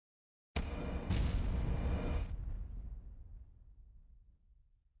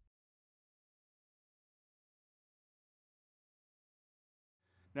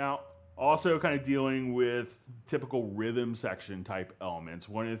Now, also kind of dealing with typical rhythm section type elements.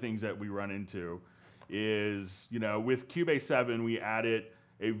 One of the things that we run into is, with Cubase 7, we added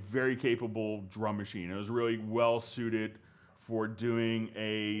a very capable drum machine. It was really well suited for doing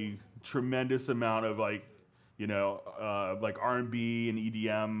a tremendous amount of like R&B and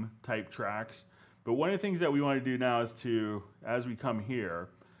EDM type tracks. But one of the things that we want to do now is as we come here,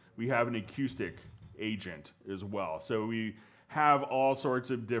 we have an acoustic agent as well. So we have all sorts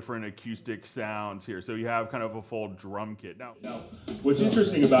of different acoustic sounds here. So you have kind of a full drum kit. Now what's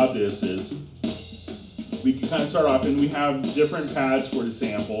interesting about this is we can kind of start off and we have different pads for the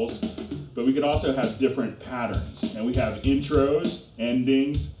samples, but we could also have different patterns. And we have intros,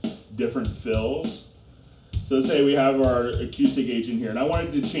 endings, different fills. So let's say we have our acoustic agent here, and I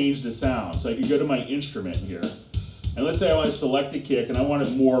wanted to change the sound. So I could go to my instrument here, and let's say I want to select the kick, and I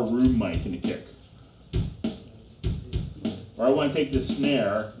wanted more room mic in the kick. Or I want to take the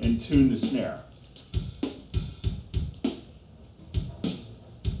snare and tune the snare.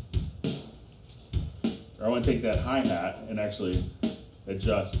 Or I want to take that hi-hat and actually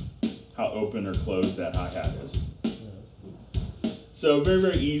adjust how open or closed that hi-hat is. So very,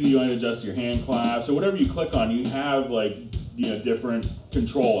 very easy. You want to adjust your hand clap. So whatever you click on, you have different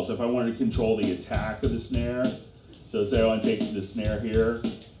controls. So if I wanted to control the attack of the snare, so say I want to take the snare here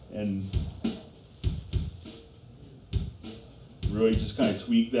and really just kind of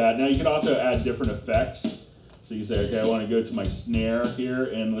tweak that. Now you can also add different effects. So you say, okay, I want to go to my snare here,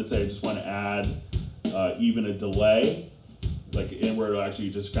 and let's say I just want to add even a delay, where it'll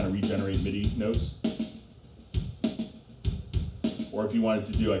actually just kind of regenerate MIDI notes. Or if you wanted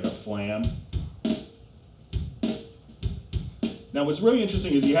to do like a flam. Now what's really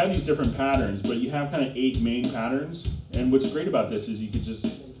interesting is you have these different patterns, but you have kind of 8 main patterns. And what's great about this is you could just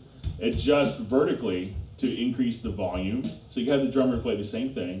adjust vertically to increase the volume. So you have the drummer play the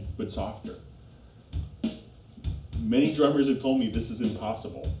same thing, but softer. Many drummers have told me this is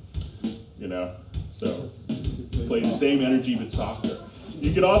impossible, so play the same energy, but softer.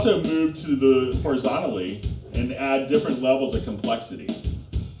 You could also move to the horizontally and add different levels of complexity.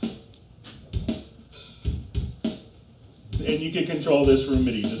 And you can control this from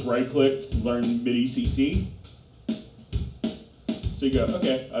MIDI. Just right click, learn MIDI CC. So you go,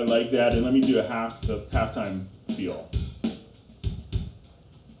 okay, I like that, and let me do a halftime feel.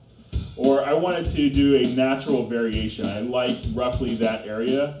 Or I wanted to do a natural variation. I like roughly that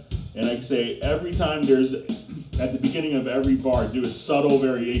area, and I can say every time at the beginning of every bar, do a subtle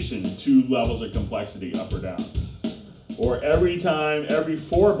variation, 2 levels of complexity, up or down. Or every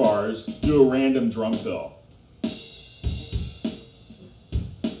 4 bars, do a random drum fill.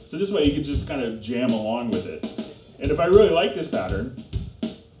 So this way you could just kind of jam along with it. And if I really like this pattern,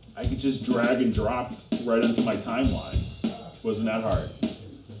 I could just drag and drop right onto my timeline. Wasn't that hard.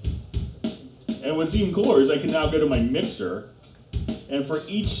 And what's even cooler is I can now go to my mixer, and for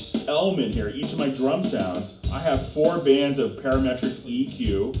each element here, each of my drum sounds, I have 4 bands of parametric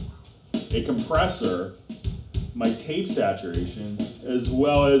EQ, a compressor, my tape saturation, as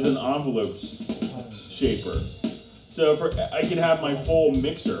well as an envelope shaper. So I can have my full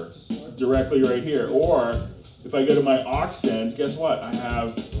mixer directly right here. Or if I go to my aux sends, guess what? I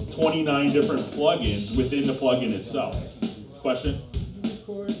have 29 different plugins within the plugin itself. Question?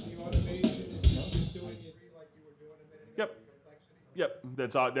 Yep,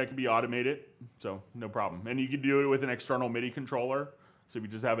 that can be automated, so no problem. And you can do it with an external MIDI controller. So if you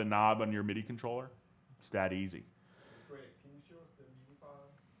just have a knob on your MIDI controller, it's that easy. Great. Can you show us the MIDI file?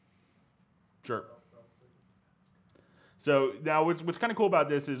 Sure. So now what's kind of cool about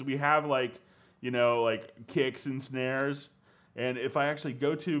this is we have like kicks and snares. And if I actually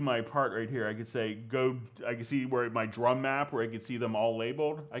go to my part right here, I could say I can see where my drum map, where I could see them all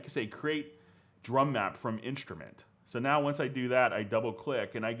labeled. I could say create drum map from instrument. So now once I do that, I double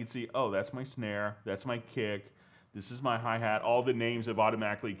click and I can see, oh, that's my snare, that's my kick, this is my hi-hat, all the names have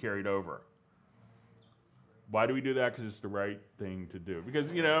automatically carried over. Why do we do that? Because it's the right thing to do.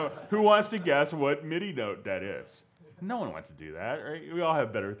 Because, who wants to guess what MIDI note that is? No one wants to do that, right? We all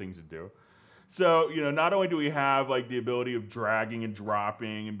have better things to do. So, not only do we have like the ability of dragging and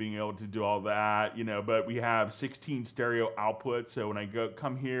dropping and being able to do all that, but we have 16 stereo outputs. So when I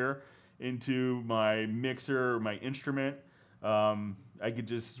come here into my mixer or my instrument, I could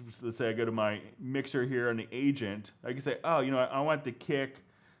just, let's say I go to my mixer here on the agent, I can say, oh, I want the kick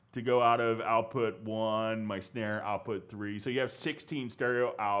to go out of output 1, my snare output 3. So you have 16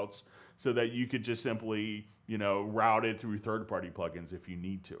 stereo outs so that you could just simply, route it through third-party plugins if you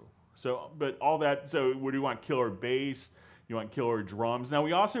need to. So, but all that, so what do you want? Killer bass, you want killer drums. Now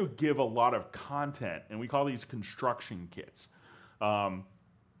we also give a lot of content, and we call these construction kits.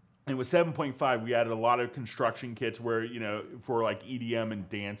 And with 7.5, we added a lot of construction kits where, for like EDM and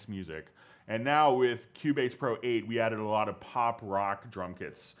dance music. And now with Cubase Pro 8, we added a lot of pop rock drum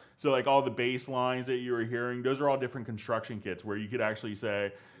kits. So like all the bass lines that you were hearing, those are all different construction kits where you could actually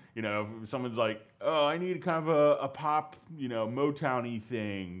say, if someone's like, oh, I need kind of a pop, Motown-y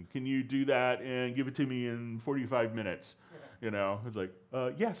thing. Can you do that and give it to me in 45 minutes? It's like,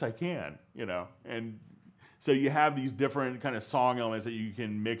 yes, I can, And so you have these different kind of song elements that you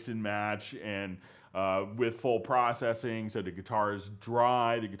can mix and match and with full processing. So the guitar is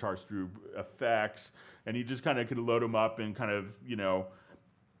dry, the guitar's through effects, and you just kind of can load them up and kind of,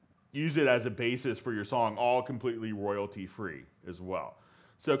 use it as a basis for your song, all completely royalty free as well.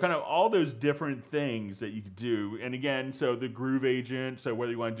 So kind of all those different things that you could do. And again, so the groove agent, so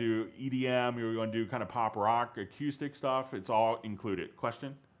whether you want to do EDM or you want to do kind of pop rock, acoustic stuff, it's all included.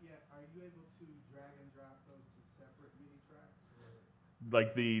 Question? Yeah, are you able to drag and drop those to separate MIDI tracks?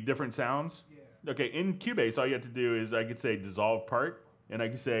 Like the different sounds? Yeah. Okay, in Cubase, all you have to do is I could say dissolve part, and I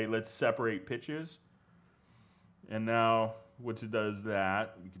could say let's separate pitches. And now once it does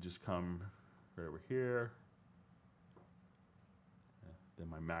that, we could just come right over here. Then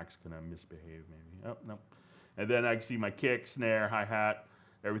my Mac's gonna misbehave maybe. Oh, no. And then I can see my kick, snare, hi-hat,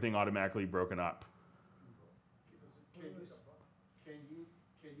 everything automatically broken up. Can you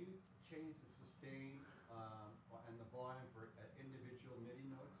change the sustain and the volume for individual MIDI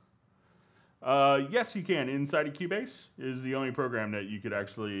notes? Yes, you can. Inside of Cubase is the only program that you could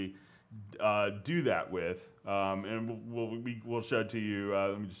actually do that with. And we'll show it to you.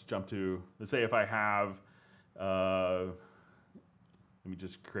 Let me just jump to, let's say if I have, let me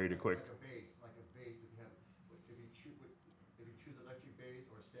just create a quick. Like a bass. If you choose electric bass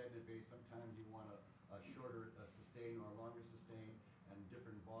or standard bass, sometimes you want a shorter sustain or a longer sustain and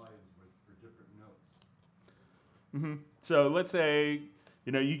different volumes for different notes. Mm-hmm. So let's say,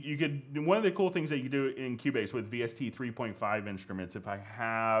 you could, one of the cool things that you do in Cubase with VST 3.5 instruments, if I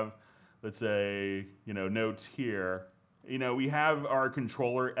have, let's say, notes here, we have our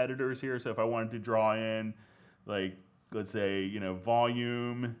controller editors here. So if I wanted to draw in, like, let's say,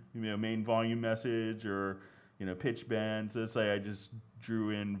 volume, main volume message or, pitch bend. So let's say I just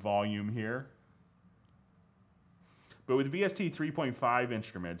drew in volume here. But with VST 3.5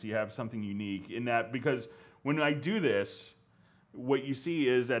 instruments, you have something unique in that because when I do this, what you see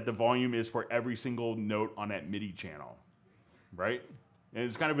is that the volume is for every single note on that MIDI channel, right? And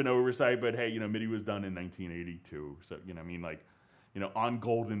it's kind of an oversight, but hey, MIDI was done in 1982. So, On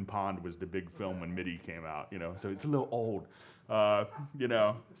Golden Pond was the big film when MIDI came out, so it's a little old.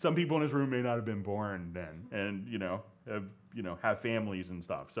 Some people in this room may not have been born then and, have families and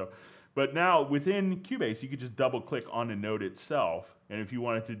stuff. So, but now within Cubase, you could just double click on the note itself. And if you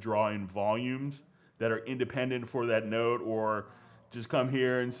wanted to draw in volumes that are independent for that note or just come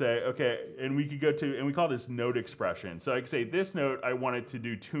here and say, okay, and we could go to, and we call this note expression. So I could say this note I wanted to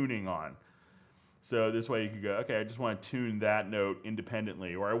do tuning on. So this way you could go, okay, I just want to tune that note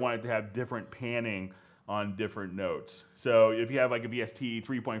independently, or I wanted to have different panning on different notes. So if you have like a VST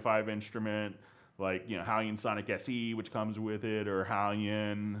 3.5 instrument, like Hallian Sonic SE, which comes with it, or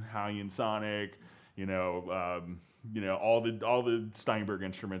Hallian Sonic, all the Steinberg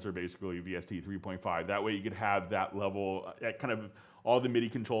instruments are basically VST 3.5. That way you could have that level at kind of all the MIDI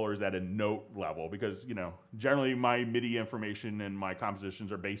controllers at a note level because, generally my MIDI information and my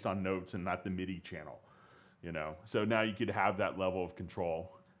compositions are based on notes and not the MIDI channel, So now you could have that level of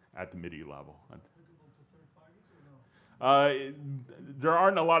control at the MIDI level. There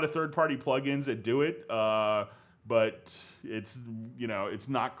aren't a lot of third-party plugins that do it, but it's, it's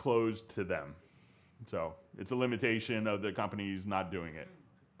not closed to them. So it's a limitation of the companies not doing it,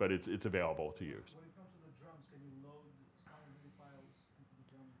 but it's available to use. When it comes to the drums, can you load sound MIDI files into the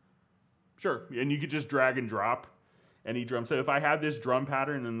drum? Sure, and you could just drag and drop any drum. So if I have this drum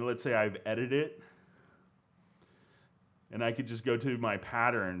pattern, and let's say I've edited it, and I could just go to my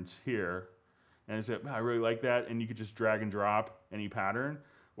patterns here, and I say, I really like that, and you could just drag and drop any pattern.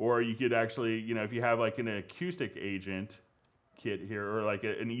 Or you could actually, if you have like an acoustic agent kit here, or like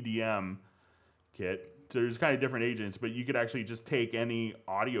an EDM kit, so there's kind of different agents, but you could actually just take any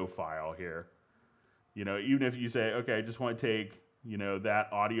audio file here. Even if you say, okay, I just want to take, that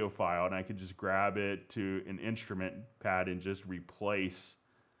audio file, and I could just grab it to an instrument pad and just replace,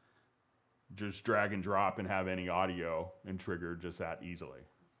 just drag and drop and have any audio and trigger just that easily.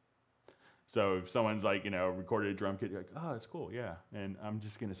 So if someone's like, recorded a drum kit, you're like, oh, that's cool, yeah. And I'm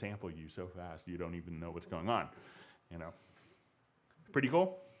just going to sample you so fast you don't even know what's going on, Pretty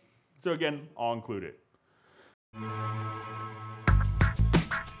cool? So again, all included.